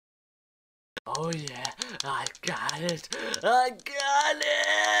Oh yeah, I got it! I got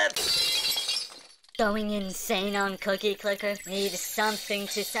it! Going insane on Cookie Clicker? Need something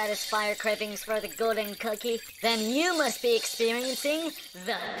to satisfy your cravings for the golden cookie? Then you must be experiencing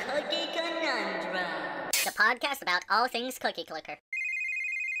the Cookie Conundrum, the podcast about all things Cookie Clicker.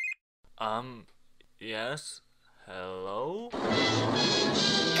 Yes? Hello?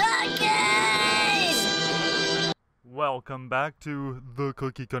 Cookies! Welcome back to the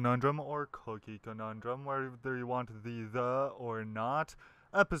Cookie Conundrum, or Cookie Conundrum, whether you want the or not.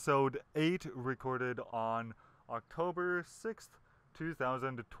 Episode 8, recorded on October 6th,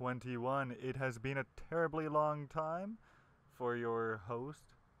 2021. It has been a terribly long time for your host,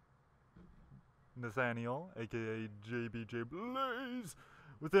 Nathaniel, aka JBJblaze,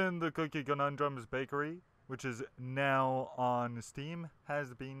 within the Cookie Conundrum's bakery, which is now on Steam,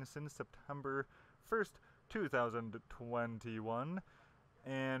 has been since September 1st, 2021,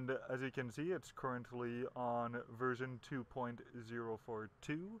 and as you can see, it's currently on version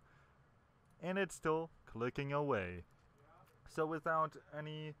 2.042, and it's still clicking away. So without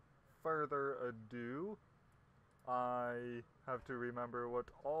any further ado, I have to remember what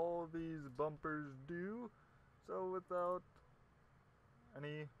all these bumpers do, so without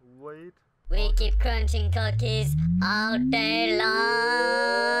any wait, We keep crunching cookies all day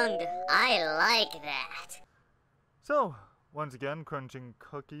long. I like that. So, once again, crunching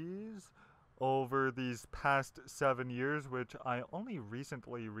cookies over these past 7 years, which I only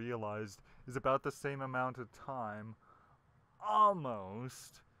recently realized is about the same amount of time,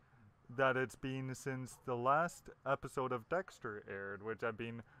 almost, that it's been since the last episode of Dexter aired, which I've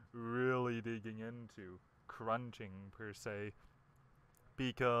been really digging into, crunching per se,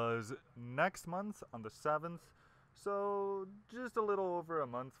 because next month, on the 7th, so just a little over a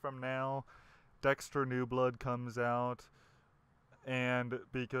month from now, Dexter New Blood comes out, and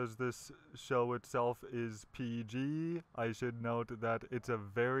because this show itself is PG, I should note that it's a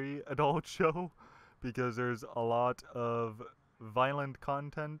very adult show, because there's a lot of violent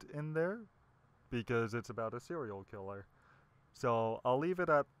content in there, because it's about a serial killer. So I'll leave it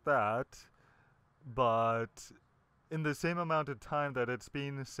at that, but in the same amount of time that it's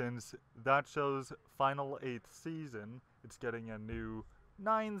been since that show's final 8th season, it's getting a new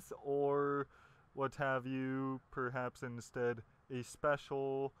 9th or what have you, perhaps instead a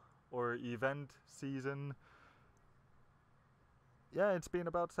special or event season. Yeah, it's been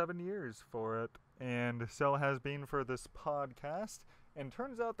about 7 years for it, and so has been for this podcast, and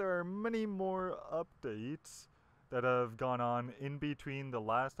turns out there are many more updates that have gone on in between the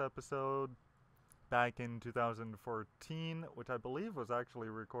last episode back in 2014, which I believe was actually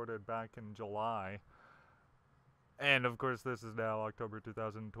recorded back in July. And of course, this is now October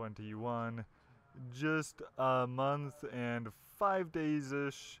 2021. Just a month and 5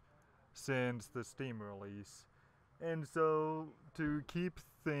 days-ish since the Steam release. And so, to keep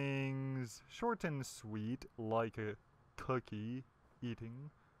things short and sweet, like a cookie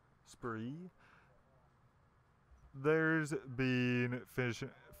eating spree, there's been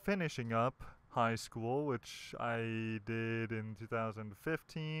finishing up high school, which I did in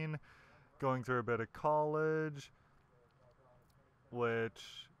 2015, going through a bit of college,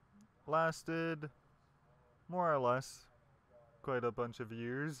 which lasted more or less quite a bunch of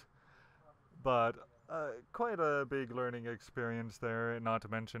years, but quite a big learning experience there, not to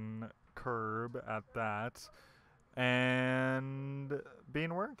mention Curb at that, and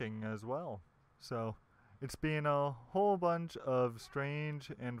been working as well. So it's been a whole bunch of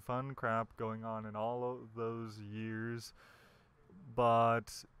strange and fun crap going on in all of those years.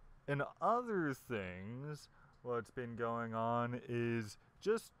 But in other things, what's been going on is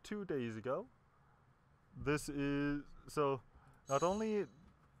just 2 days ago. Not only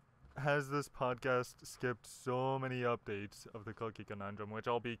has this podcast skipped so many updates of the Cookie Conundrum, which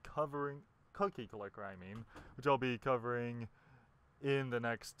I'll be covering, Cookie Clicker, which I'll be covering in the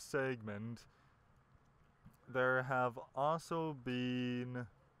next segment. There have also been...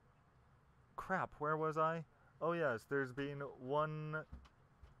 Crap, where was I? Oh yes, there's been one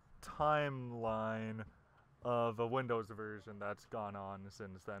timeline of a Windows version that's gone on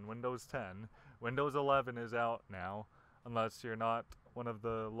since then. Windows 10. Windows 11 is out now, unless you're not one of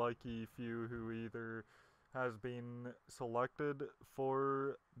the lucky few who either has been selected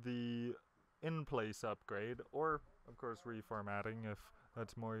for the in-place upgrade, or, of course, reformatting if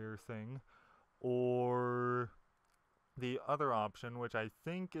that's more your thing, or the other option, which I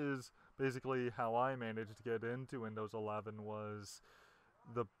think is basically how I managed to get into Windows 11, was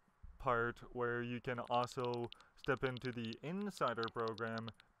the part where you can also step into the Insider program,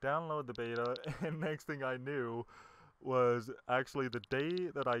 download the beta, and next thing I knew, was actually the day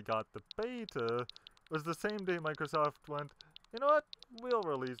that I got the beta was the same day Microsoft went, you know what, we'll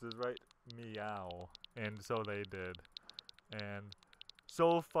release this, right? Meow. And so they did. And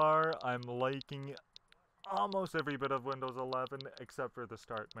so far, I'm liking almost every bit of Windows 11 except for the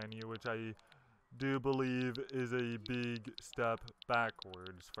start menu, which I do believe is a big step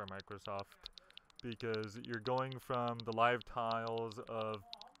backwards for Microsoft, because you're going from the live tiles of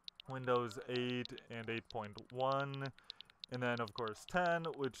Windows 8 and 8.1, and then of course 10,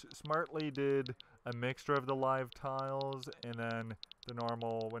 which smartly did a mixture of the live tiles and then the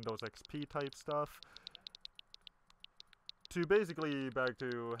normal Windows XP type stuff, to basically back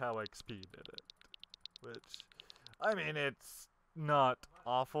to how XP did it, which, I mean, it's not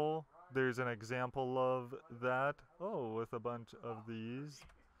awful. There's an example of that, with a bunch of these,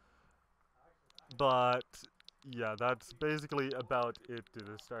 but yeah, that's basically about it to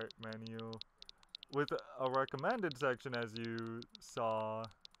the start menu, with a recommended section, as you saw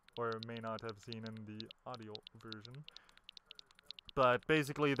or may not have seen in the audio version. But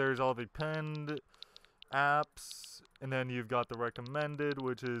basically there's all the pinned apps, and then you've got the recommended,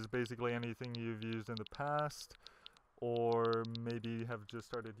 which is basically anything you've used in the past or maybe have just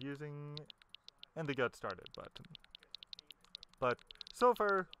started using, and the get started button. But so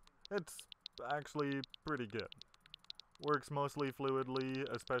far it's actually pretty good. Works mostly fluidly,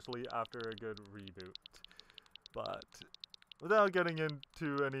 especially after a good reboot. But without getting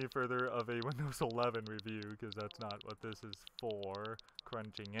into any further of a Windows 11 review, because that's not what this is for,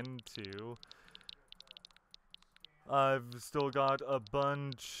 crunching into, I've still got a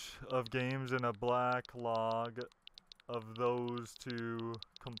bunch of games in a backlog of those to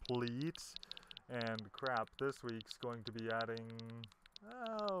complete, and crap, this week's going to be adding,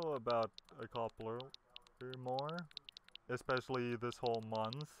 about a couple or more, especially this whole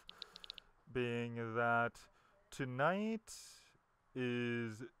month, being that tonight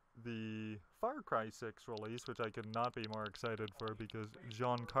is the Far Cry 6 release, which I could not be more excited for because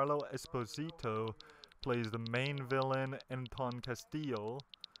Giancarlo Esposito plays the main villain, Anton Castillo,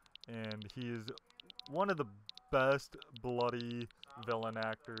 and he is one of the best bloody villain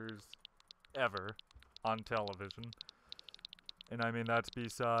actors ever on television. And I mean, that's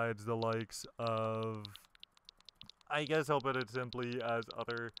besides the likes of, I guess I'll put it simply, as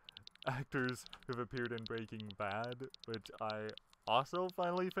other actors who've appeared in Breaking Bad, which I also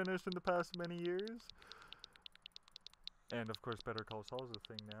finally finished in the past many years. And of course Better Call Saul's a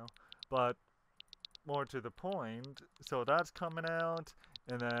thing now. But more to the point, so that's coming out,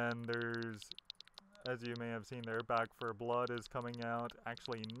 and then there's, as you may have seen there, Back for Blood is coming out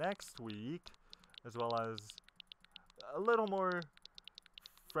actually next week, as well as a little more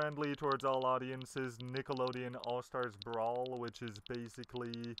friendly towards all audiences, Nickelodeon All-Stars Brawl, which is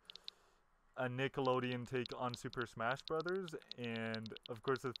basically a Nickelodeon take on Super Smash Brothers. And of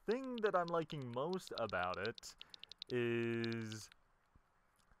course the thing that I'm liking most about it is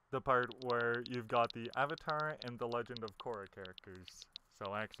the part where you've got the Avatar and the Legend of Korra characters.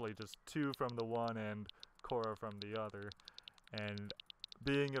 So actually just two from the one and Korra from the other. And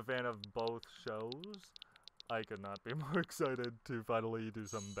being a fan of both shows, I could not be more excited to finally do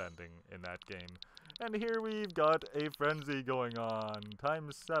some bending in that game. And here we've got a frenzy going on,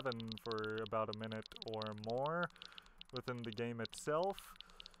 times 7 for about a minute or more within the game itself.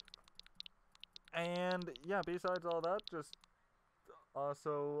 And yeah, besides all that, just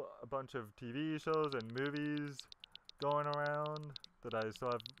also a bunch of TV shows and movies going around that I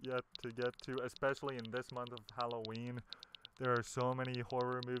still have yet to get to, especially in this month of Halloween. There are so many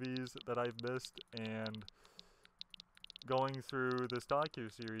horror movies that I've missed, and going through this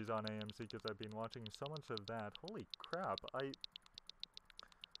docu-series on AMC, because I've been watching so much of that. Holy crap,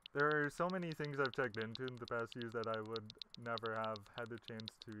 there are so many things I've checked into in the past years that I would never have had the chance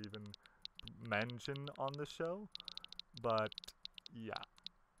to even mention on the show. But yeah,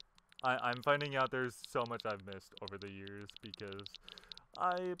 I'm finding out there's so much I've missed over the years because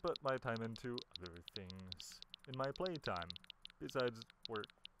I put my time into other things in my playtime, besides work,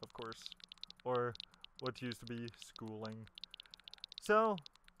 of course, or what used to be schooling. So,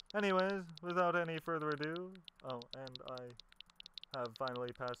 anyways, without any further ado, and I have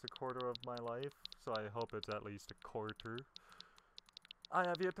finally passed a quarter of my life, so I hope it's at least a quarter. I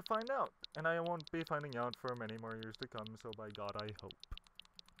have yet to find out, and I won't be finding out for many more years to come, so by God I hope.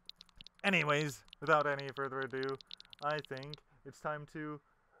 Anyways, without any further ado, I think it's time to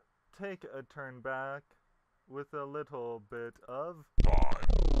take a turn back with a little bit of...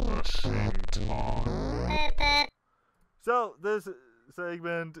 Time machine time. So, this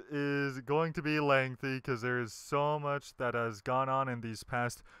segment is going to be lengthy because there is so much that has gone on in these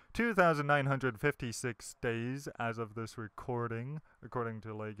past 2,956 days as of this recording. According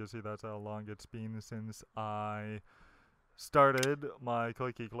to Legacy, that's how long it's been since I started my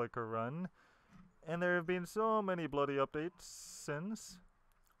Cookie Clicker run. And there have been so many bloody updates since,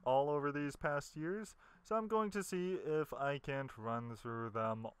 all over these past years. So I'm going to see if I can't run through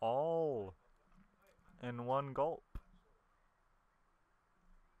them all in one gulp.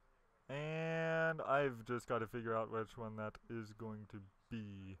 And I've just got to figure out which one that is going to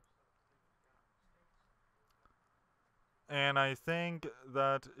be. And I think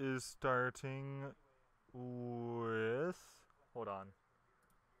that is starting with... Hold on.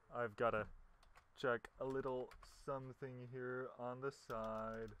 I've got to check a little something here on the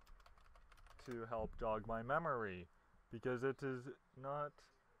side to help jog my memory, because it is not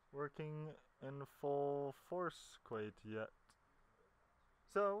working in full force quite yet.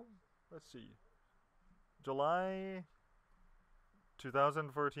 So, let's see. July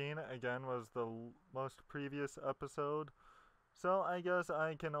 2014, again, was the most previous episode. So I guess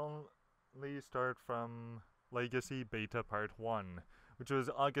I can only start from Legacy Beta Part 1, which was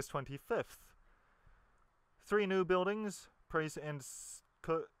August 25th. 3 new buildings, price and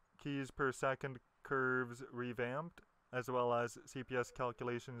cookies per second curves revamped, as well as CPS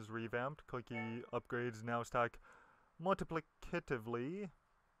calculations revamped. Cookie upgrades now stack multiplicatively,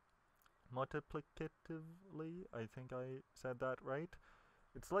 I think I said that right.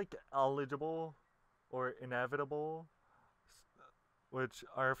 It's like eligible or inevitable, which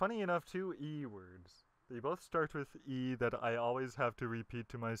are funny enough 2 E words. They both start with E that I always have to repeat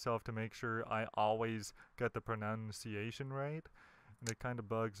to myself to make sure I always get the pronunciation right. And it kind of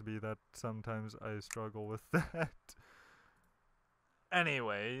bugs me that sometimes I struggle with that.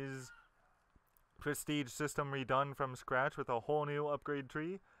 Anyways, Prestige system redone from scratch with a whole new upgrade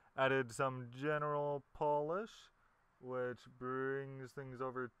tree. Added some general polish, which brings things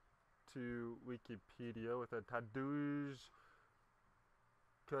over to Wikipedia with a Tadouj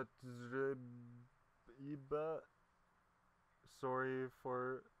Katzriba. Sorry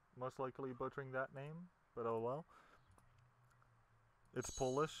for most likely butchering that name, but oh well. It's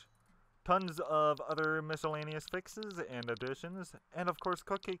Polish. Tons of other miscellaneous fixes and additions. And of course,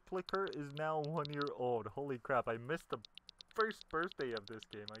 Cookie Clicker is now 1 year old. Holy crap, I missed the first birthday of this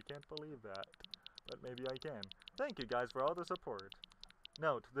game. I can't believe that. But maybe I can. Thank you guys for all the support.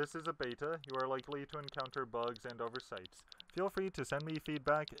 Note, this is a beta. You are likely to encounter bugs and oversights. Feel free to send me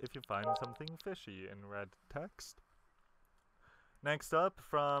feedback if you find something fishy in red text. Next up,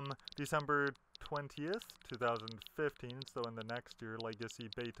 from December 20th, 2015, so in the next year, Legacy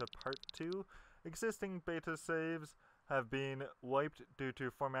Beta Part 2, existing beta saves have been wiped due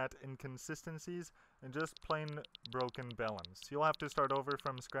to format inconsistencies and just plain broken balance. You'll have to start over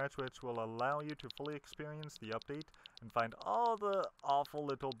from scratch, which will allow you to fully experience the update and find all the awful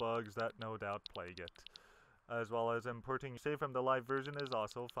little bugs that no doubt plague it. As well as importing save from the live version is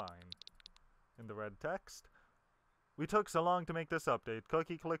also fine. In the red text, we took so long to make this update.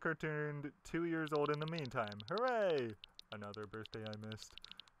 Cookie Clicker turned 2 years old in the meantime. Hooray! Another birthday I missed.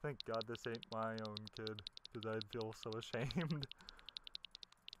 Thank God this ain't my own kid, because I'd feel so ashamed.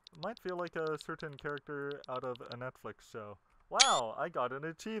 Might feel like a certain character out of a Netflix show. Wow, I got an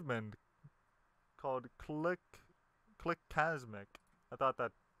achievement called Clickasmic. I thought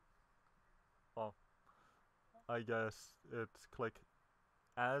that... well, I guess it's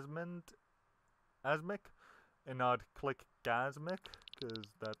Clickasmic and not Clickgasmic, because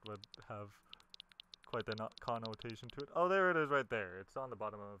that would have quite a connotation to it. Oh, there it is right there. It's on the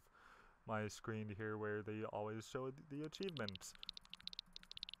bottom of my screen here where they always show the achievements.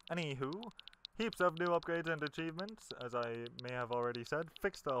 Anywho, heaps of new upgrades and achievements, as I may have already said,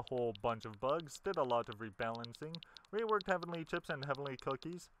 fixed a whole bunch of bugs, did a lot of rebalancing, reworked Heavenly Chips and Heavenly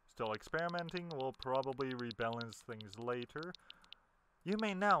Cookies, still experimenting, will probably rebalance things later. You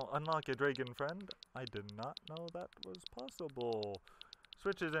may now unlock a dragon friend. I did not know that was possible.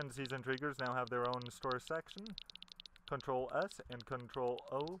 Switches and season triggers now have their own store section. Control S and Control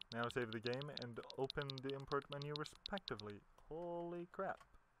O now save the game and open the import menu respectively. Holy crap.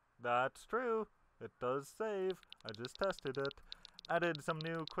 That's true. It does save. I just tested it. Added some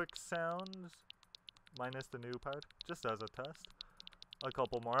new quick sounds, minus the new part, just as a test. A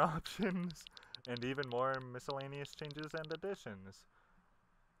couple more options, and even more miscellaneous changes and additions.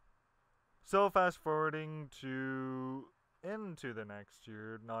 So fast forwarding to into the next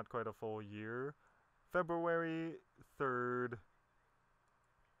year, not quite a full year, February 3rd,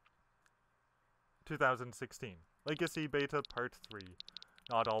 2016. Legacy Beta Part 3.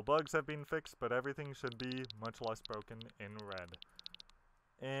 Not all bugs have been fixed, but everything should be much less broken in red.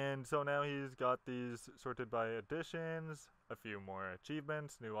 And so now he's got these sorted by additions, a few more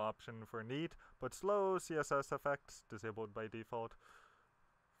achievements, new option for neat but slow CSS effects disabled by default,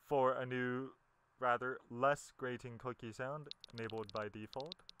 for a new, rather less grating cookie sound enabled by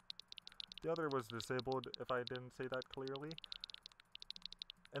default. The other was disabled if I didn't say that clearly.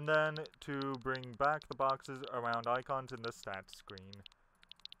 And then to bring back the boxes around icons in the stats screen.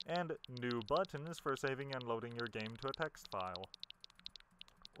 And new buttons for saving and loading your game to a text file.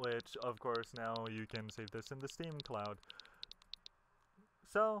 Which, of course, now you can save this in the Steam cloud.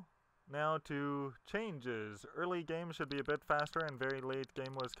 So, now to changes. Early game should be a bit faster, and very late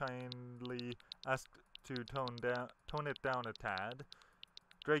game was kindly asked to tone it down a tad.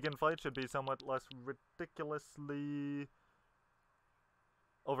 Dragonflight should be somewhat less ridiculously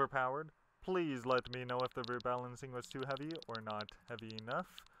overpowered. Please let me know if the rebalancing was too heavy or not heavy enough.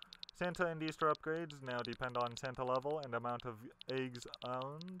 Santa and Easter upgrades now depend on Santa level and amount of eggs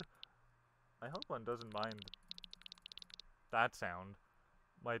owned. I hope one doesn't mind that sound.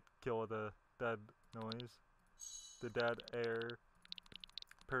 Might kill the dead noise. The dead air,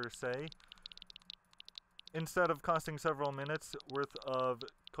 per se. Instead of costing several minutes worth of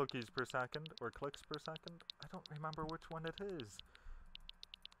cookies per second, or clicks per second, I don't remember which one it is.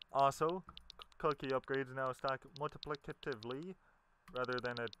 Also, cookie upgrades now stack multiplicatively rather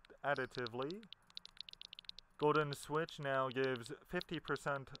than additively. Golden Switch now gives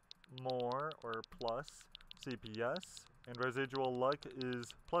 50% more or plus CPS, and residual luck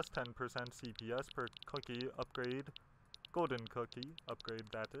is plus 10% CPS per cookie upgrade, golden cookie upgrade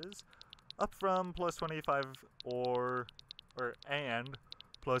that is, up from plus 25 and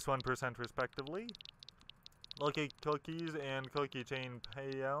plus 1% respectively. Lucky cookies and cookie chain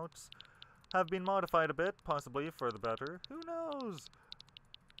payouts have been modified a bit, possibly for the better. Who knows?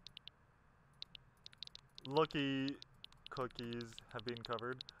 Lucky cookies have been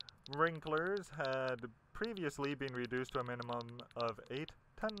covered. Wrinklers had previously been reduced to a minimum of 8,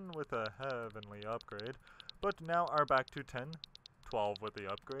 10 with a heavenly upgrade, but now are back to 10, 12 with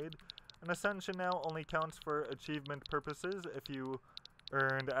the upgrade. An Ascension now only counts for achievement purposes if you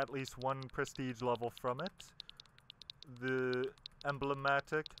earned at least one prestige level from it. The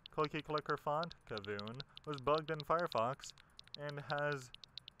emblematic cookie clicker font, Kavoon, was bugged in Firefox and has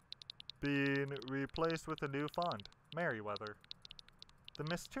been replaced with a new font, Merryweather. The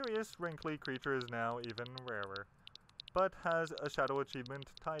mysterious wrinkly creature is now even rarer, but has a shadow achievement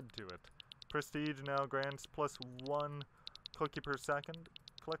tied to it. Prestige now grants plus 1 cookie per second,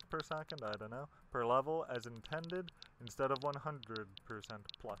 click per second, I don't know, per level as intended, instead of 100%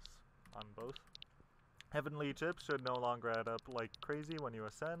 plus on both. Heavenly chips should no longer add up like crazy when you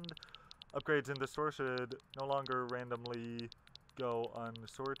ascend. Upgrades in the store should no longer randomly go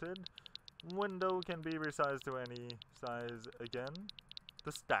unsorted. Window can be resized to any size again.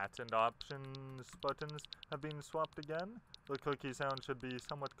 The stats and options buttons have been swapped again. The cookie sound should be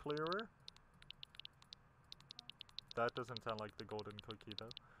somewhat clearer. That doesn't sound like the golden cookie though.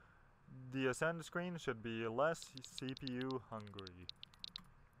 The ascend screen should be less CPU hungry.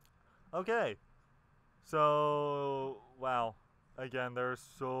 Okay. So, wow. Again, there's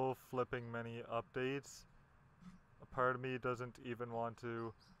so flipping many updates. A part of me doesn't even want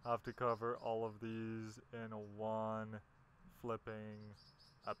to have to cover all of these in one flipping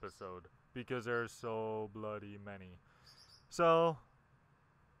episode, because there's so bloody many. So,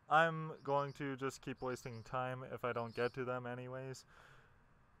 I'm going to just keep wasting time if I don't get to them anyways.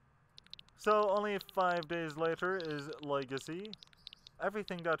 So, only 5 days later is Legacy.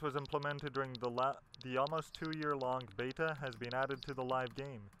 Everything that was implemented during the almost 2-year-long beta has been added to the live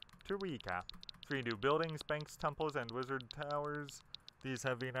game. To recap, 3 new buildings, banks, temples, and wizard towers. These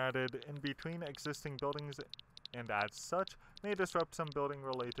have been added in between existing buildings and as such may disrupt some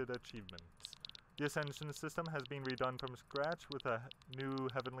building-related achievements. The Ascension system has been redone from scratch with a new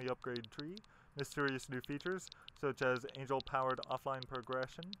heavenly upgrade tree, mysterious new features such as angel-powered offline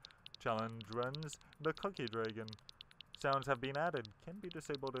progression, challenge runs, and the Cookie Dragon. Sounds have been added, can be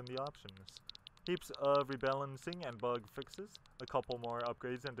disabled in the options. Heaps of rebalancing and bug fixes, a couple more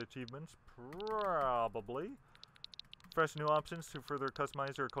upgrades and achievements, probably. Fresh new options to further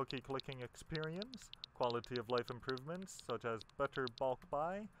customize your cookie clicking experience, quality of life improvements such as better bulk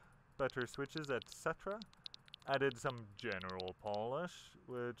buy, better switches, etc. Added some general polish,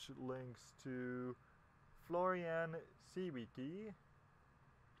 which links to Florian Seawiki.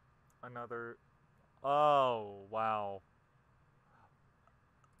 Another... Oh, wow.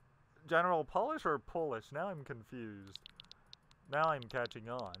 General polish or Polish? Now I'm confused. Now I'm catching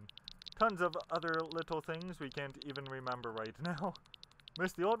on. Tons of other little things we can't even remember right now.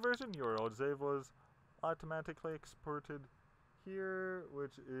 Missed the old version? Your old save was automatically exported here,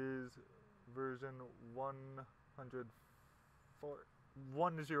 which is version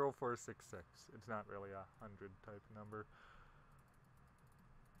 10466. It's not really a 100 type number.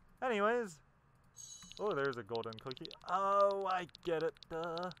 Anyways, oh, there's a golden cookie. Oh, I get it.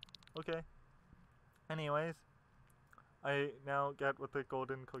 Duh. Okay. Anyways, I now get what the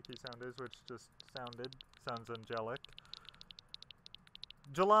golden cookie sound is, which just sounds angelic.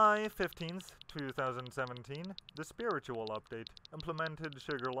 July 15th, 2017, the spiritual update implemented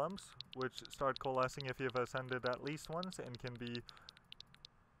sugar lumps, which start coalescing if you've ascended at least once and can be...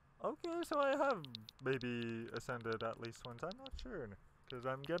 Okay, so I have maybe ascended at least once, I'm not sure, because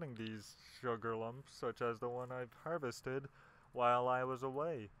I'm getting these sugar lumps, such as the one I've harvested while I was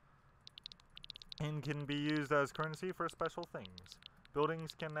away, and can be used as currency for special things.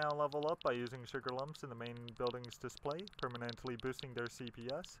 Buildings can now level up by using sugar lumps in the main building's display, permanently boosting their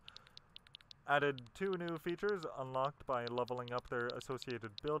CPS. Added 2 new features unlocked by leveling up their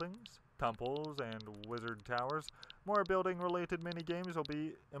associated buildings, temples, and wizard towers. More building-related minigames will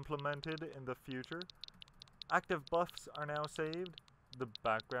be implemented in the future. Active buffs are now saved. The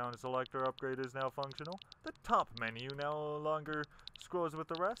background selector upgrade is now functional. The top menu no longer scrolls with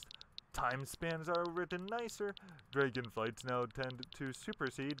the rest. Time spans are written nicer. Dragon flights now tend to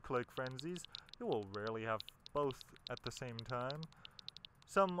supersede click frenzies. You will rarely have both at the same time.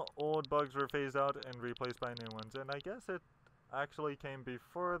 Some old bugs were phased out and replaced by new ones, and I guess it actually came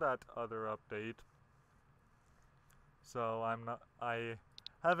before that other update. So I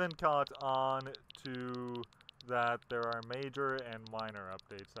haven't caught on to that there are major and minor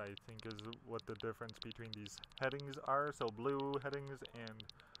updates, I think is what the difference between these headings are. So blue headings and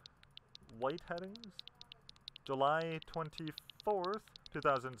white headings. July 24th,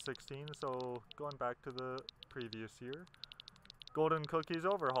 2016, so going back to the previous year. Golden Cookies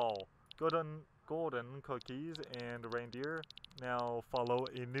overhaul. Golden Cookies and Reindeer now follow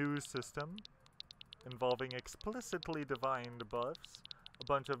a new system involving explicitly defined buffs. A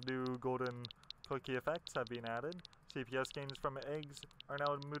bunch of new Golden Cookie effects have been added. CPS gains from eggs are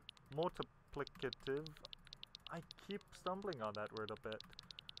now multiplicative. I keep stumbling on that word a bit.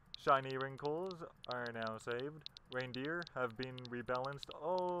 Shiny wrinkles are now saved. Reindeer have been rebalanced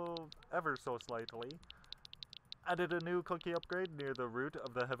ever so slightly. Added a new cookie upgrade near the root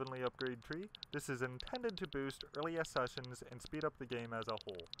of the heavenly upgrade tree. This is intended to boost early sessions and speed up the game as a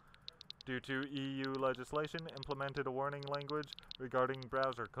whole. Due to EU legislation, implemented a warning language regarding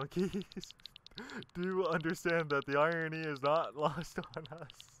browser cookies. Do understand that the irony is not lost on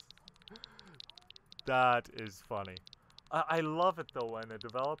us. That is funny. I love it though when a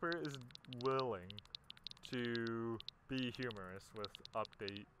developer is willing to be humorous with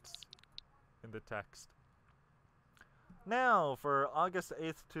updates in the text. Now for August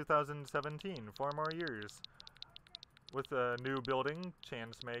 8th, 2017, 4 more years. With a new building,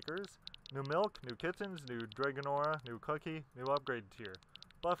 chance makers, new milk, new kittens, new dragon aura, new cookie, new upgrade tier.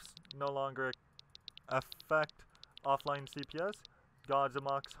 Buffs no longer affect offline CPS. God's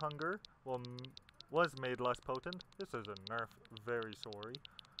Amok's hunger was made less potent. This is a nerf, very sorry.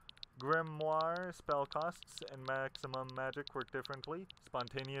 Grimoire spell costs and maximum magic work differently.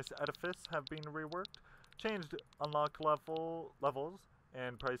 Spontaneous edifice have been reworked. Changed unlock levels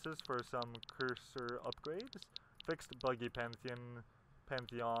and prices for some cursor upgrades. Fixed buggy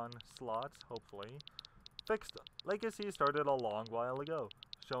pantheon slots, hopefully. Fixed legacy started a long while ago,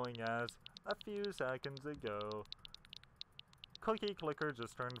 showing as a few seconds ago. Cookie Clicker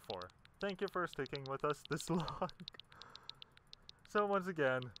just turned 4. Thank you for sticking with us this long. So once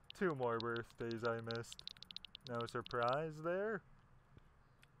again, 2 more birthdays I missed. No surprise there.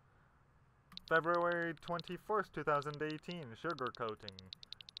 February 24th, 2018, sugarcoating.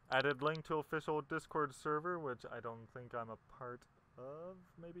 Added link to official Discord server, which I don't think I'm a part of.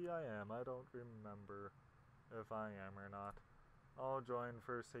 Maybe I am. I don't remember if I am or not. I'll join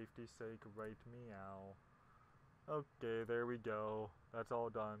for safety's sake, right meow. Okay, there we go. That's all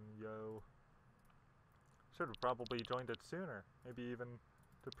done, yo. Should have probably joined it sooner. Maybe even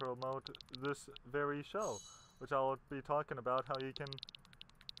to promote this very show, which I'll be talking about how you can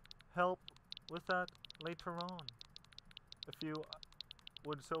help with that later on, if you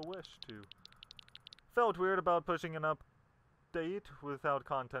would so wish to. Felt weird about pushing an update without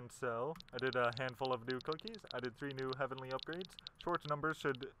content, so I did a handful of new cookies, added 3 new heavenly upgrades. Short numbers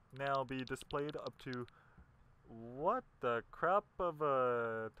should now be displayed up to... What the crap of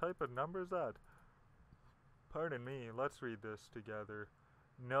a type of number is that? Pardon me, let's read this together.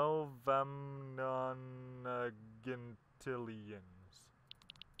 Novemnongentillions.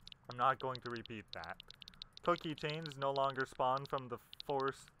 I'm not going to repeat that. Cookie chains no longer spawn from the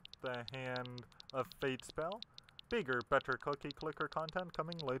Force the Hand of Fate spell. bigger, better Cookie Clicker content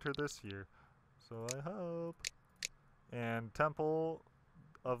coming later this year. So I hope. And Temple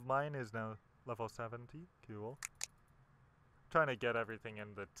of mine is now level 70. Cool. Trying to get everything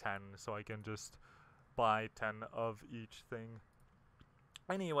in the 10 so I can just buy 10 of each thing.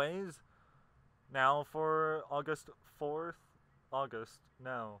 Anyways, now for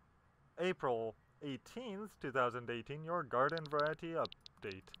April 18th, 2018, your garden variety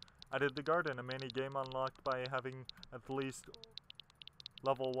update. Added the garden, a mini game unlocked by having at least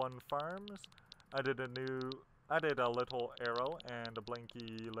level 1 farms. Added a little arrow and a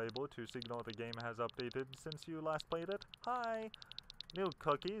blinky label to signal the game has updated since you last played it. Hi! New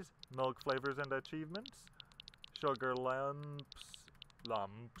cookies, milk flavors and achievements. Sugar lumps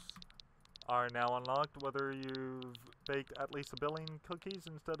are now unlocked whether you've baked at least 1 billion cookies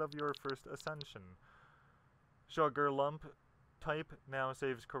instead of your first ascension. Sugar lump type now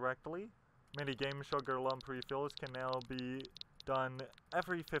saves correctly. Minigame sugar lump refills can now be done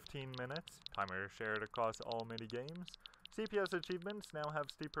every 15 minutes. Timer shared across all minigames. CPS achievements now have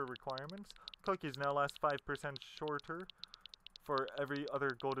steeper requirements. Cookies now last 5% shorter for every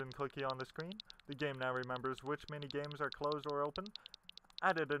other golden cookie on the screen. The game now remembers which minigames are closed or open.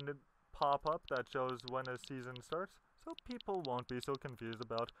 Added a pop-up that shows when a season starts, so people won't be so confused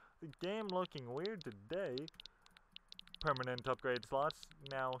about the game looking weird today. Permanent upgrade slots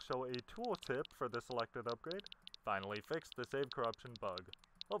now show a tooltip for the selected upgrade. Finally fixed the save corruption bug.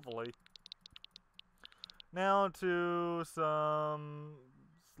 Hopefully. Now to some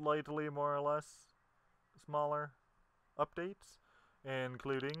slightly more or less smaller updates,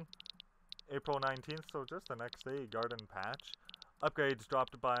 including April 19th, so just the next day, garden patch. Upgrades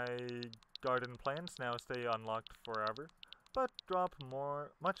dropped by garden plants now stay unlocked forever, but drop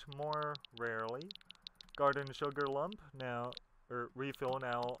much more rarely. Garden sugar lump refill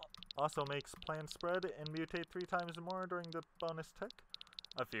now also makes plants spread and mutate 3 times more during the bonus tick.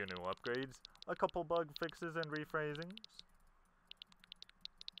 A few new upgrades, a couple bug fixes and rephrasings.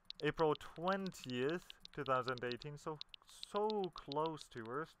 April 20th, 2018, so close to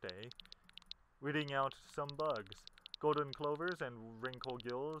Earth Day. Reading out some bugs. Golden clovers and wrinkle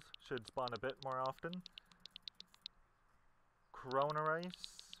gills should spawn a bit more often.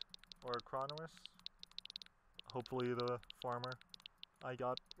 Chronorice, or Chronorus, hopefully the former I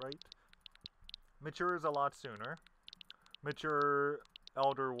got right. Matures a lot sooner. Mature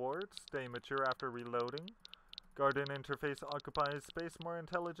elder warts stay mature after reloading. Garden interface occupies space more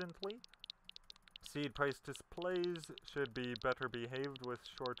intelligently. Seed price displays should be better behaved with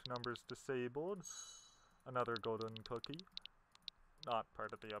short numbers disabled. Another golden cookie. Not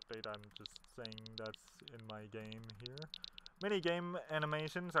part of the update, I'm just saying that's in my game here. Minigame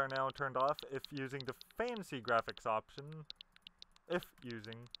animations are now turned off if using the fancy graphics option,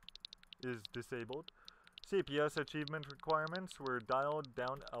 is disabled. CPS achievement requirements were dialed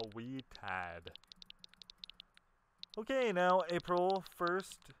down a wee tad. Okay, now April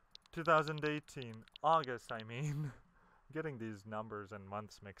 1st, 2018. August, I mean. Getting these numbers and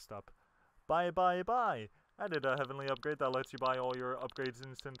months mixed up. Bye. Added a heavenly upgrade that lets you buy all your upgrades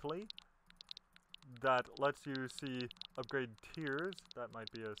instantly. That lets you see upgrade tiers. That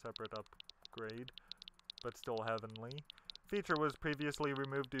might be a separate upgrade, but still heavenly. Feature was previously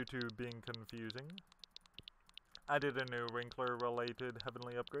removed due to being confusing. Added a new Wrinkler-related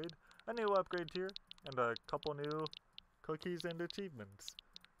heavenly upgrade, a new upgrade tier, and a couple new cookies and achievements.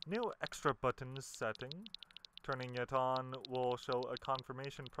 New extra buttons setting. Turning it on will show a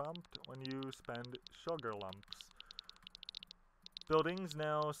confirmation prompt when you spend sugar lumps. Buildings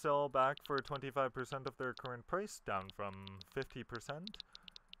now sell back for 25% of their current price, down from 50%.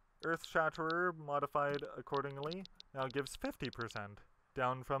 Earth Shatterer, modified accordingly, now gives 50%,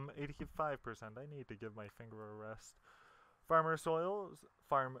 down from 85%. I need to give my finger a rest. Farm soils,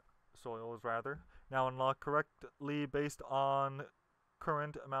 now unlock correctly based on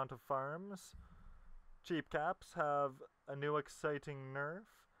current amount of farms. Cheap caps have a new exciting nerf.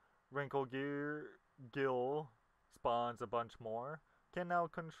 Wrinkle gill spawns a bunch more. Can now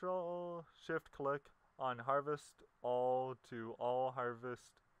control shift click on harvest all to only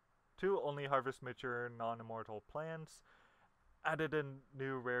harvest mature non-immortal plants. Added a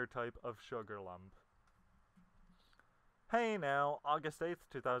new rare type of sugar lump. Hey now, August 8th,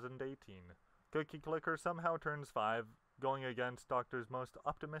 2018. Cookie Clicker somehow turns 5, going against Doctor's most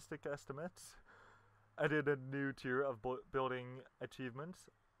optimistic estimates. Added a new tier of building achievements,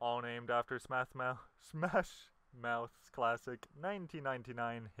 all named after Smash Mouth's classic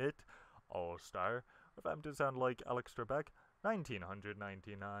 1999 hit, All-Star, if I'm to sound like Alex Trebek,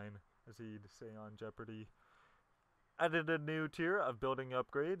 1999, as he'd say on Jeopardy! Added a new tier of building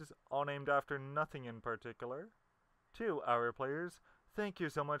upgrades, all named after nothing in particular. To our players, thank you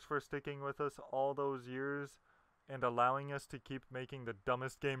so much for sticking with us all those years and allowing us to keep making the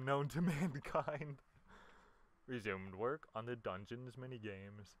dumbest game known to mankind. Resumed work on the Dungeons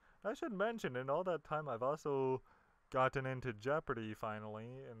minigames. I should mention, in all that time, I've also gotten into Jeopardy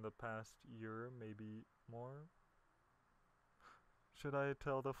finally in the past year, maybe more. Should I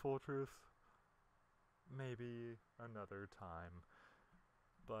tell the full truth? Maybe another time.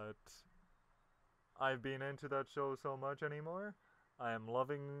 But I've been into that show so much anymore. I am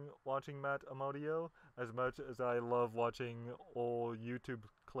loving watching Matt Amodio as much as I love watching old YouTube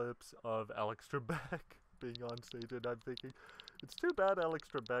clips of Alex Trebek being on stage, and I'm thinking, it's too bad Alex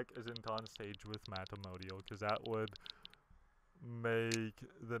Trebek isn't on stage with Matt Amodio, because that would make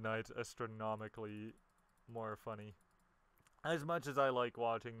the nights astronomically more funny. As much as I like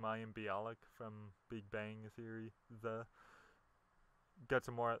watching Mayim Bialik from Big Bang Theory, get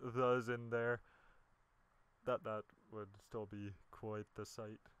some more thes in there, that would still be quite the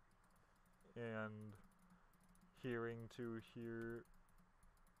sight. And hear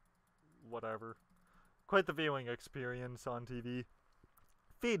whatever. Quite the viewing experience on TV.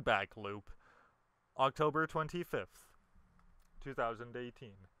 Feedback Loop, October 25th,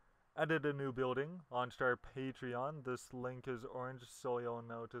 2018. Added a new building, launched our Patreon. This link is orange, so you'll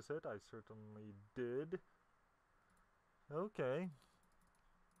notice it. I certainly did. Okay.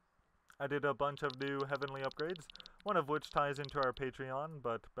 I did a bunch of new heavenly upgrades, one of which ties into our Patreon,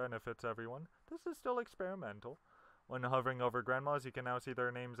 but benefits everyone. This is still experimental. When hovering over grandmas, you can now see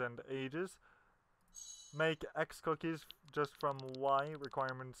their names and ages. Make X cookies just from Y.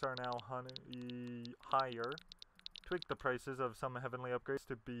 Requirements are now higher. Tweak the prices of some heavenly upgrades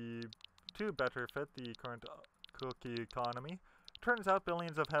to better fit the current cookie economy. Turns out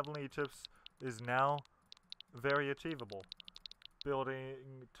billions of heavenly chips is now very achievable.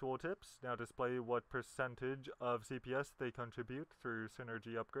 Building tooltips now display what percentage of CPS they contribute through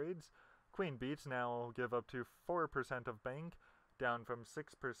synergy upgrades. Queen beats now give up to 4% of bank, down from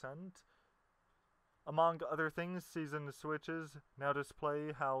 6%. Among other things, season switches now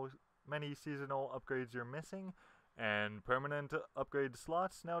display how many seasonal upgrades you're missing, and permanent upgrade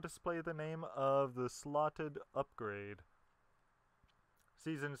slots now display the name of the slotted upgrade.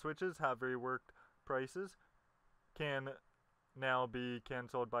 Season switches have reworked prices, can now be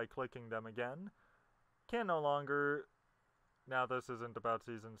cancelled by clicking them again, can no longer, now this isn't about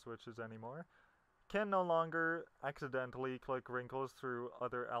season switches anymore, can no longer accidentally click wrinkles through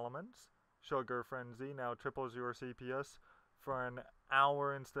other elements. Sugar Frenzy now triples your CPS for an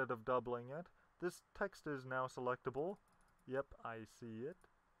hour instead of doubling it. This text is now selectable. Yep, I see it.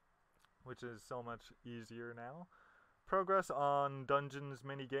 Which is so much easier now. Progress on Dungeons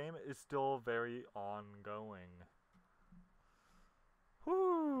minigame is still very ongoing.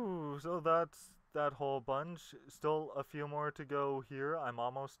 Whew, so that's that whole bunch. Still a few more to go here. I'm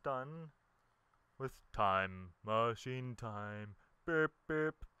almost done with Time Machine Time. Burp,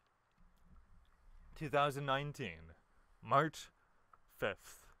 burp. 2019, March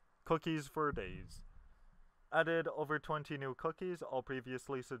 5th. Cookies for days. Added over 20 new cookies, all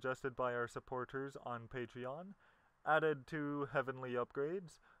previously suggested by our supporters on Patreon. Added 2 heavenly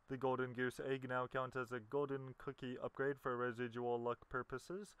upgrades. The Golden Goose Egg now counts as a golden cookie upgrade for residual luck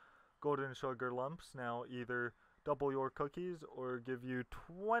purposes. Golden Sugar Lumps now either double your cookies or give you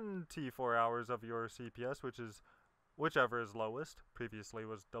 24 hours of your CPS, whichever is lowest. Previously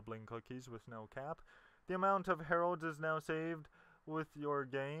was doubling cookies with no cap. The amount of heralds is now saved with your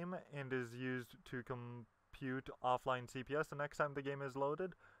game and is used to compute offline CPS the next time the game is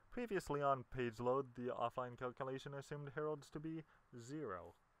loaded. Previously on page load, the offline calculation assumed heralds to be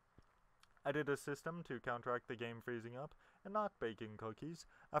 0. I did a system to counteract the game freezing up and not baking cookies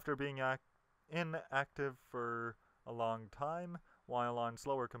after being inactive for a long time while on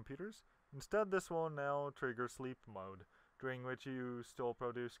slower computers. Instead, this will now trigger sleep mode, during which you still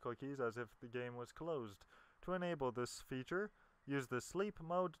produce cookies as if the game was closed. To enable this feature, use the sleep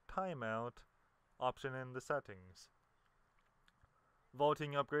mode timeout option in the settings.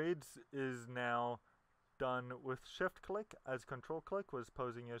 Vaulting upgrades is now done with shift click, as control click was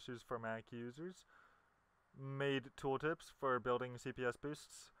posing issues for Mac users. Made tooltips for building CPS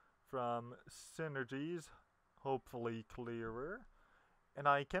boosts from synergies, hopefully clearer. And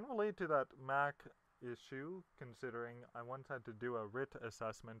I can relate to that Mac issue, considering I once had to do a writ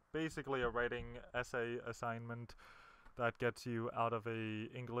assessment, basically a writing essay assignment that gets you out of a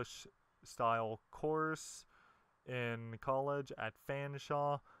English style course in college at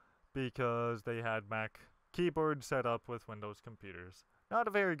Fanshawe, because they had Mac keyboard set up with Windows computers. Not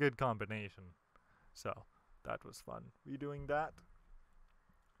a very good combination. So that was fun. Redoing that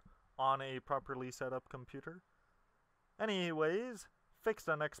on a properly set up computer. Anyways, fixed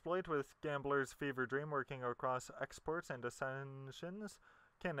an exploit with Gambler's Fever Dream working across exports and ascensions.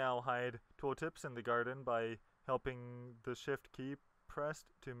 Can now hide tooltips in the garden by helping the shift key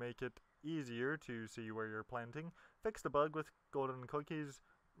pressed to make it easier to see where you're planting. Fixed the bug with golden cookies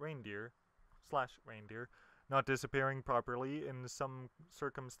reindeer not disappearing properly in some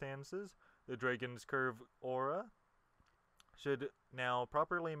circumstances. The Dragon's Curve aura should now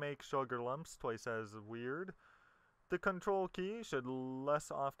properly make sugar lumps twice as weird. The control key should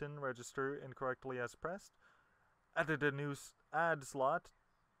less often register incorrectly as pressed. Added a new ad slot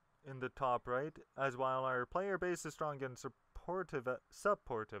in the top right, as while our player base is strong and supportive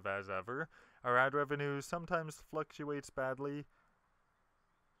as ever, our ad revenue sometimes fluctuates badly.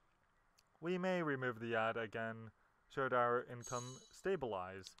 We may remove the ad again should our income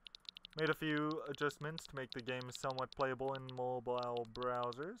stabilize. Made a few adjustments to make the game somewhat playable in mobile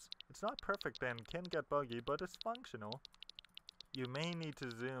browsers. It's not perfect and can get buggy, but it's functional. You may need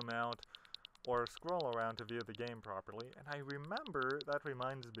to zoom out or scroll around to view the game properly, and I remember, that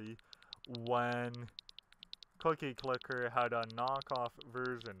reminds me, when Cookie Clicker had a knockoff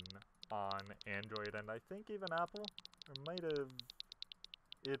version on Android, and I think even Apple, or might have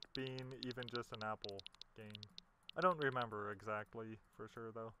it been even just an Apple game. I don't remember exactly for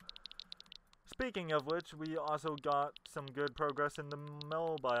sure though. Speaking of which, we also got some good progress in the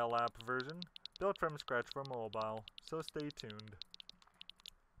mobile app version, built from scratch for mobile, so stay tuned.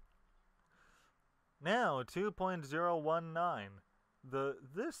 Now, 2.019, the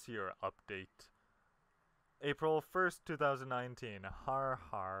this year update. April 1st, 2019, har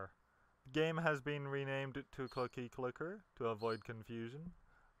har. The game has been renamed to Cookie Clicker to avoid confusion.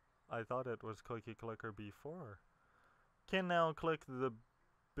 I thought it was Cookie Clicker before. Can now click the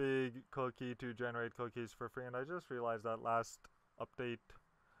big cookie to generate cookies for free, and I just realized that last update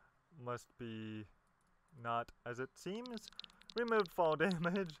must be not as it seems. Removed fall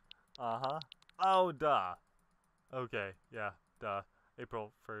damage. Oh, duh. Okay, yeah, duh.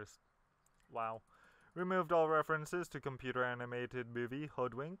 April 1st. Wow. Removed all references to computer animated movie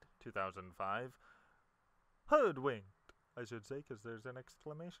Hoodwinked, 2005. Hoodwinked, I should say, because there's an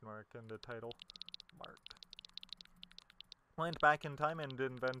exclamation mark in the title. Mark. Went back in time and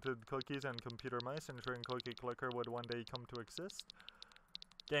invented cookies and computer mice, ensuring Cookie Clicker would one day come to exist.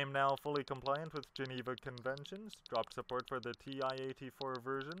 Game now fully compliant with Geneva Conventions. Dropped support for the TI-84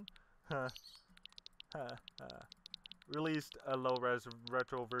 version. Released a low-res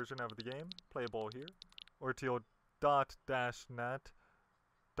retro version of the game, playable here.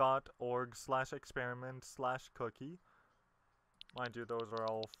 ordeal.net.org/experiment/cookie. Mind you, those are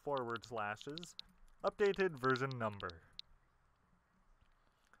all forward slashes. Updated version number.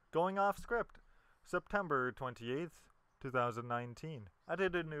 Going off script. September 28th, 2019.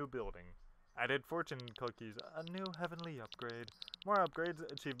 Added a new building. Added fortune cookies, a new heavenly upgrade. More upgrades,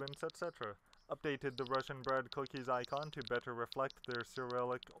 achievements, etc. Updated the Russian bread cookies icon to better reflect their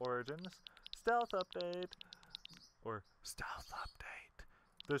Cyrillic origins. Stealth update.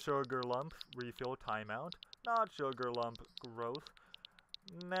 The sugar lump refill timeout. Not sugar lump growth.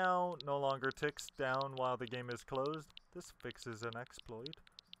 Now no longer ticks down while the game is closed. This fixes an exploit.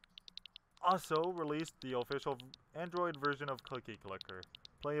 Also released the official Android version of Cookie Clicker.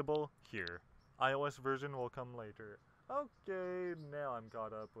 Playable here. iOS version will come later. Okay, now I'm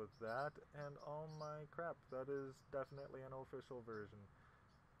caught up with that, and oh my crap, that is definitely an official version,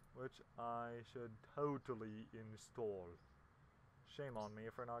 which I should totally install. Shame on me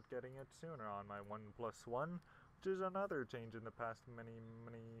for not getting it sooner on my OnePlus One, which is another change in the past many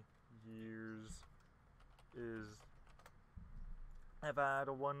years. I've had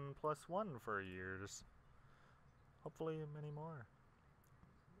a OnePlus One for years. Hopefully many more.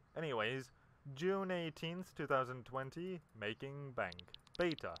 Anyways, June 18th, 2020, Making Bank.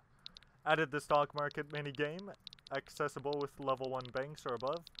 Beta. Added the stock market minigame, accessible with level 1 banks or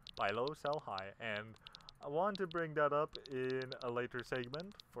above. Buy low, sell high. And I want to bring that up in a later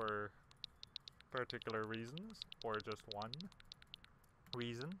segment for particular reasons, or just one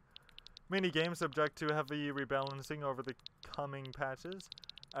reason. Minigame subject to heavy rebalancing over the coming patches.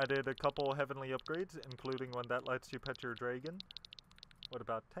 Added a couple heavenly upgrades, including one that lets you pet your dragon. What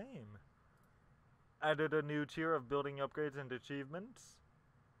about tame? Added a new tier of building upgrades and achievements.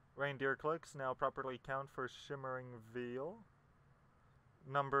 Reindeer clicks now properly count for shimmering veil.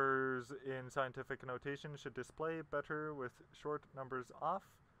 Numbers in scientific notation should display better with short numbers off.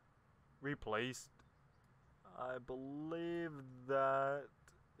 Replaced. I believe that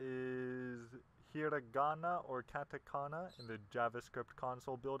is hiragana or katakana in the JavaScript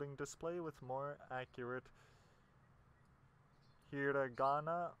console building display with more accurate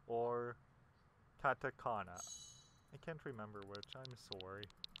hiragana or katakana. I can't remember which, I'm sorry.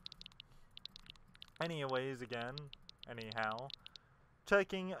 Anyways, anyhow,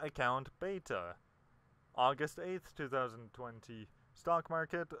 checking account beta. August 8th, 2020. Stock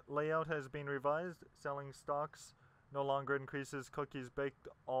market layout has been revised. Selling stocks no longer increases cookies baked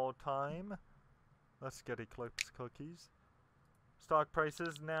all time. Let's get Eclipse cookies. Stock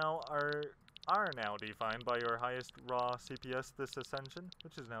prices now are now defined by your highest raw CPS this ascension,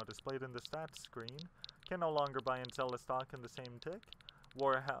 which is now displayed in the stats screen. Can no longer buy and sell a stock in the same tick.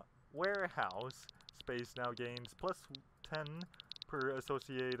 Warehouse space now gains plus 10 per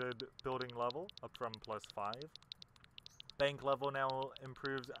associated building level, up from plus 5. Bank level now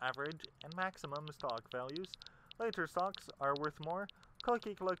improves average and maximum stock values. Later stocks are worth more.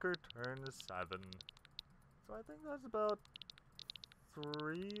 Cookie Clicker turns 7. So I think that's about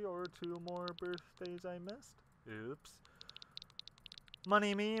 3 or 2 more birthdays I missed. Oops.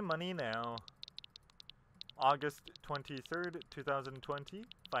 Money me, money now. August 23rd, 2020.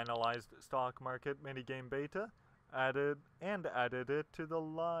 Finalized stock market minigame beta. Added it to the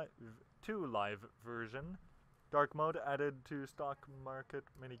live version. Dark mode added to stock market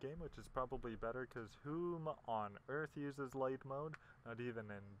minigame, which is probably better because whom on earth uses light mode? Not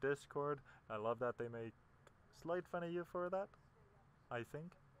even in Discord. I love that they make slight fun of you for that, I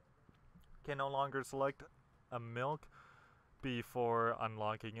think. Can no longer select a milk before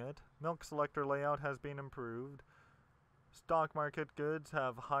unlocking it. Milk selector layout has been improved. Stock market goods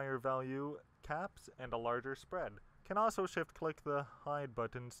have higher value caps and a larger spread. Can also shift click the hide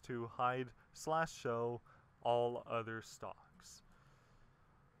buttons to hide/show all other stocks.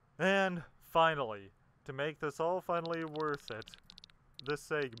 And finally, to make this all finally worth it, this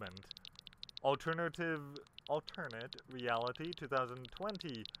segment, alternate reality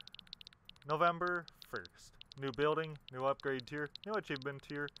 2020, November 1st. New building, new upgrade tier, new achievement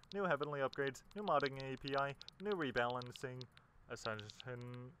tier, new heavenly upgrades, new modding API, new rebalancing,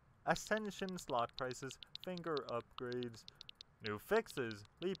 ascension slot prices, finger upgrades, new fixes,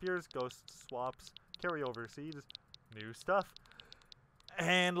 leap years, ghost swaps, carryover seeds, new stuff.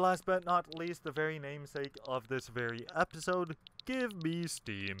 And last but not least, the very namesake of this very episode, give me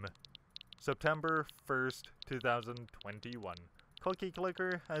Steam. September 1st, 2021. Cookie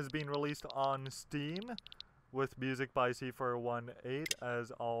Clicker has been released on Steam with music by C418,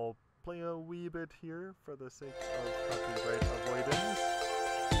 as I'll play a wee bit here for the sake of copyright avoidance.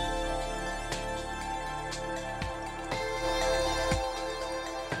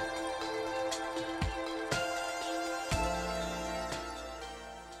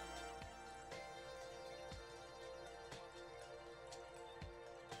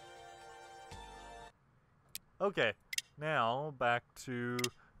 Okay, now back to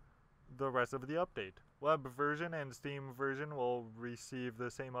the rest of the update. Web version and Steam version will receive the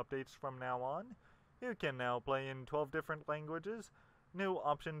same updates from now on. You can now play in 12 different languages, new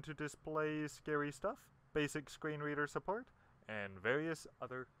option to display scary stuff, basic screen reader support, and various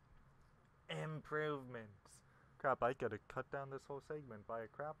other improvements. Crap, I gotta cut down this whole segment by a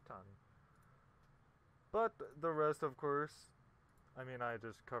crap ton. But the rest, of course, I mean, I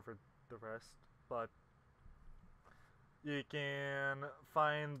just covered the rest, but you can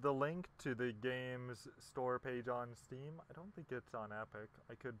find the link to the game's store page on Steam. I don't think it's on Epic.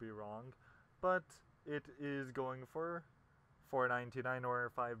 I could be wrong. But it is going for $4.99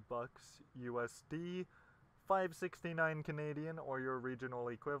 or $5 USD, $5.69 Canadian or your regional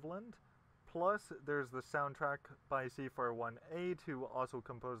equivalent. Plus, there's the soundtrack by C418, who also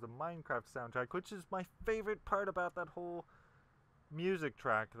composed the Minecraft soundtrack, which is my favorite part about that whole music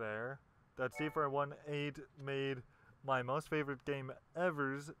track there. That C418 made my most favorite game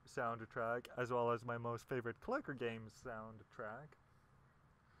ever's soundtrack, as well as my most favorite Clicker game's soundtrack.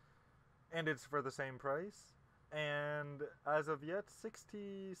 And it's for the same price. And as of yet,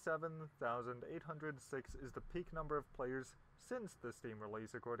 67,806 is the peak number of players since the Steam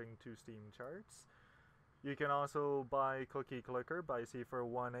release, according to Steam charts. You can also buy Cookie Clicker by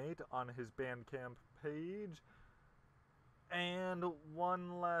C418 on his Bandcamp page. And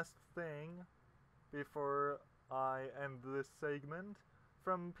one last thing before I end this segment,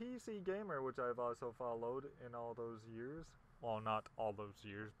 from PC Gamer, which I've also followed in all those years. Well, not all those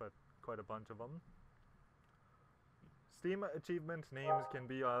years, but quite a bunch of them. Steam achievement names can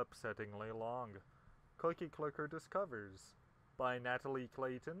be upsettingly long. Cookie Clicker Discovers by Natalie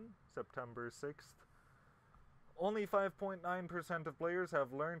Clayton, September 6th. Only 5.9% of players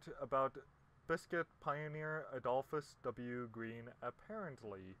have learned about Biscuit Pioneer Adolphus W. Green,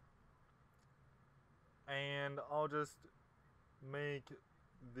 apparently. And I'll just make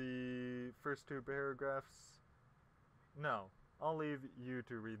the first two paragraphs. No, I'll leave you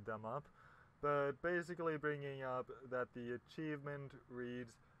to read them up. but basically bringing up that the achievement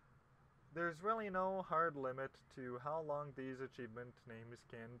reads, there's really no hard limit to how long these achievement names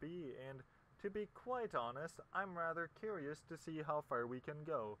can be, and to be quite honest, I'm rather curious to see how far we can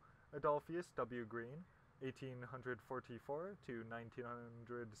go. Adolphus W. Green, 1844 to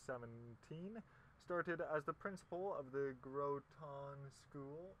 1917, started as the principal of the Groton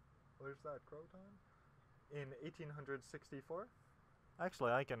School. Where's that, Groton? In 1864.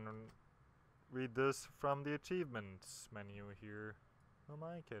 Actually, I can read this from the achievements menu here. Who am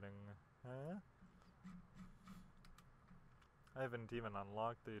I kidding? Huh? I haven't even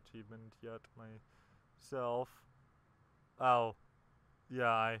unlocked the achievement yet myself. Oh, yeah,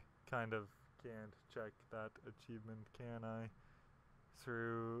 I kind of can't check that achievement, can I?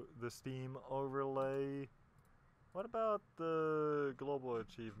 Through the Steam overlay. What about the global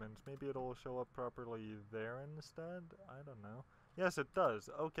achievements? Maybe it'll show up properly there instead? I don't know. Yes, it does.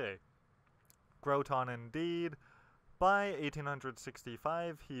 Okay. Groton indeed. By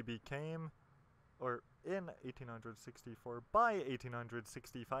 1865, he became, or in 1864, by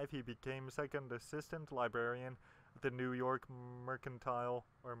 1865, he became second assistant librarian at the New York Mercantile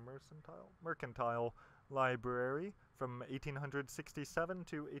Library from 1867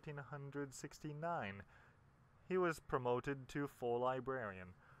 to 1869. He was promoted to full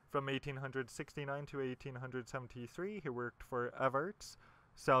librarian. From 1869 to 1873, he worked for Everts,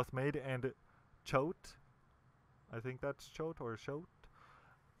 Southmaid, and Choate. I think that's Choate or Choate.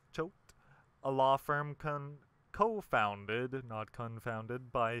 A law firm co-founded, not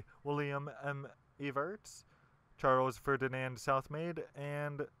confounded, by William M. Everts, Charles Ferdinand Southmaid,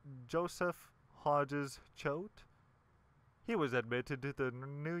 and Joseph Hodges Choate. He was admitted to the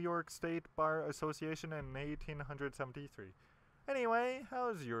New York State Bar Association in 1873. Anyway,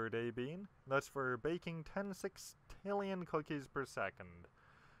 how's your day been? That's for baking 10 sextillion cookies per second,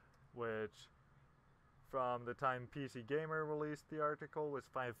 which, from the time PC Gamer released the article, was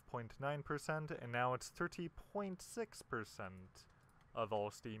 5.9%, and now it's 30.6% of all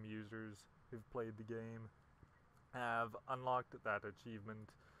Steam users who've played the game have unlocked that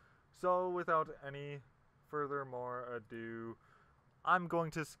achievement. So, without any furthermore ado, I'm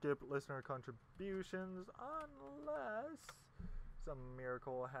going to skip listener contributions unless some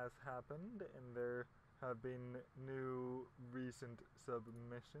miracle has happened and there have been new recent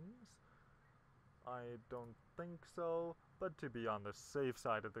submissions. I don't think so, but to be on the safe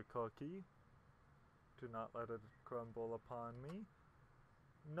side of the cookie, to not let it crumble upon me.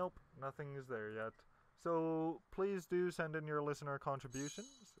 Nope, nothing is there yet. So please do send in your listener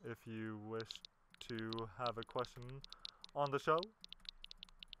contributions if you wish to have a question on the show,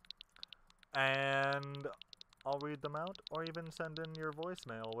 and I'll read them out, or even send in your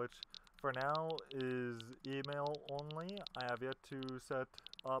voicemail, which for now is email only. I have yet to set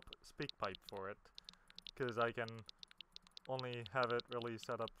up SpeakPipe for it, because I can only have it really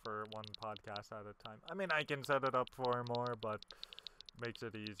set up for one podcast at a time. I mean, I can set it up for more, but it makes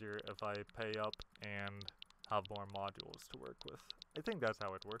it easier if I pay up and have more modules to work with. I think that's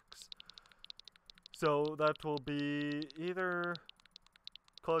how it works. So that will be either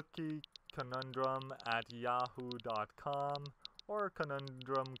Cookie Conundrum at yahoo.com or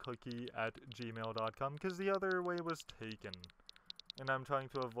conundrumcookie@gmail.com, because the other way was taken. And I'm trying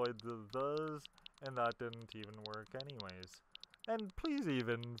to avoid the thes, and that didn't even work anyways. And please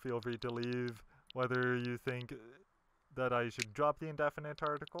even feel free to leave whether you think that I should drop the indefinite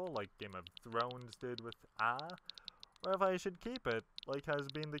article, like Game of Thrones did with or if I should keep it, like has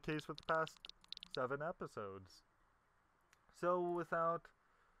been the case with the past 7 episodes. So without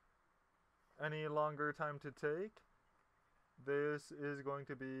any longer time to take, this is going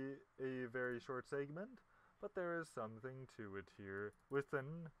to be a very short segment, but there is something to it here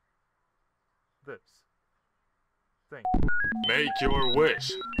within this thing. Make your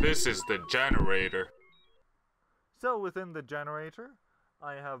wish. This is the generator. So within the generator,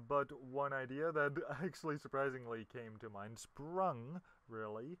 I have but one idea that actually surprisingly came to mind, sprung,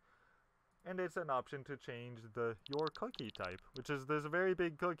 really. And it's an option to change the your cookie type, which is this very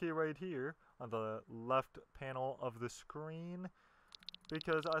big cookie right here on the left panel of the screen.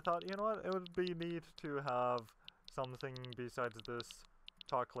 Because I thought, you know what, it would be neat to have something besides this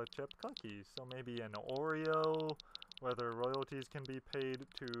chocolate chip cookie. So maybe an Oreo, whether royalties can be paid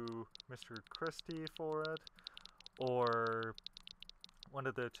to Mr. Christie for it, or one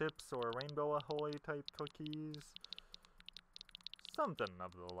of the chips or Rainbow Ahoy type cookies. Something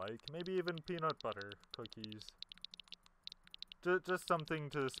of the like. Maybe even peanut butter cookies. Just something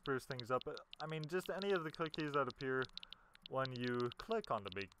to spruce things up. I mean, just any of the cookies that appear when you click on the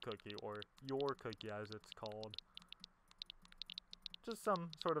big cookie, or your cookie as it's called. just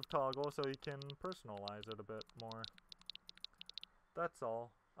some sort of toggle so you can personalize it a bit more. That's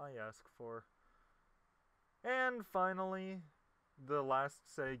all I ask for. And finally, the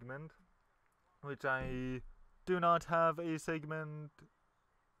last segment, which I do not have a segment.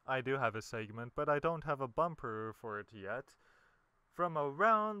 I do have a segment, but I don't have a bumper for it yet. From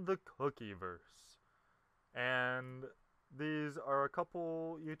around the Cookieverse. And these are a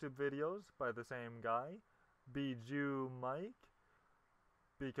couple YouTube videos by the same guy, Bijou Mike,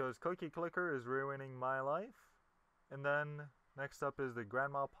 because Cookie Clicker is ruining my life. And then next up is the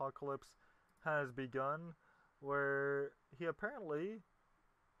Grandma Apocalypse Has Begun, where he apparently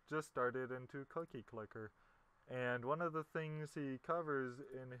just started into Cookie Clicker. And one of the things he covers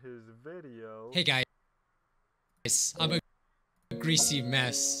in his video... Hey guys, I'm a greasy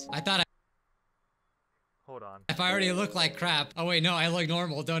mess. I thought Hold on. if I already look like crap. Oh wait, no, I look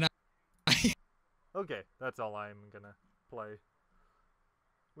normal, don't I? Okay, that's all I'm gonna play.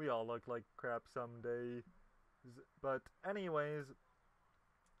 We all look like crap someday. But anyways,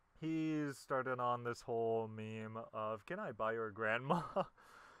 he's started on this whole meme of, can I buy your grandma?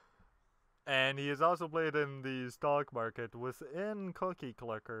 And he has also played in the stock market within Cookie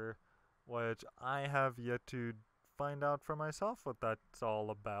Clicker, which I have yet to find out for myself what that's all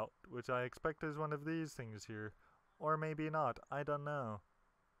about, which I expect is one of these things here. Or maybe not, I don't know.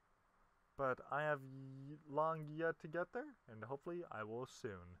 But I have long yet to get there, and hopefully I will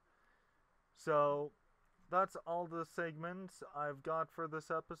soon. So, that's all the segments I've got for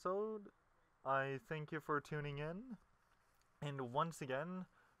this episode. I thank you for tuning in. And once again,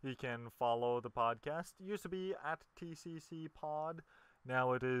 you can follow the podcast. It used to be at TCC Pod.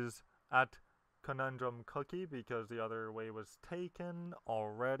 Now it is at Conundrum Cookie because the other way was taken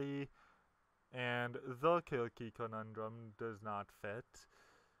already. And the Cookie Conundrum does not fit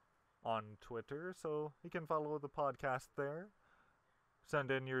on Twitter. So you can follow the podcast there.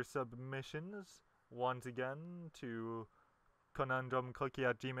 Send in your submissions once again to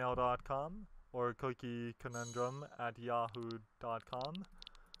conundrumcookie@gmail.com or cookieconundrum@yahoo.com.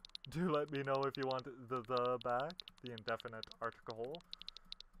 Do let me know if you want the back, the indefinite article.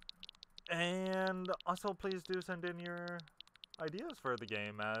 And also please do send in your ideas for the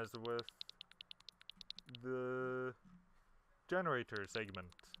game, as with the generator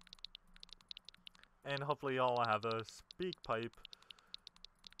segment. And hopefully y'all have a SpeakPipe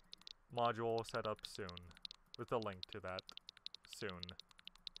module set up soon, with a link to that soon.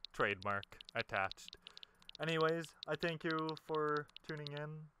 Trademark attached. Anyways, I thank you for tuning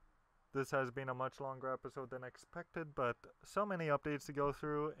in. This has been a much longer episode than expected, but so many updates to go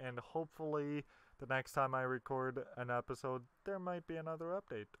through, and hopefully the next time I record an episode, there might be another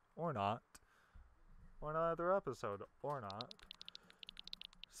update. Or not. Or another episode. Or not.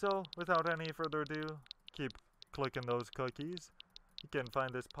 So, without any further ado, keep clicking those cookies. You can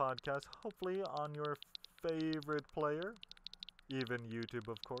find this podcast hopefully on your favorite player, even YouTube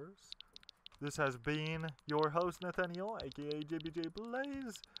of course. This has been your host Nathaniel, aka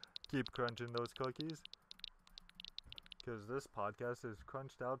JBJblaze. Keep crunching those cookies, because this podcast is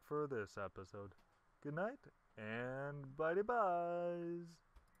crunched out for this episode. Good night, and bye-byes.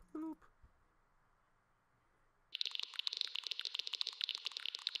 Boop.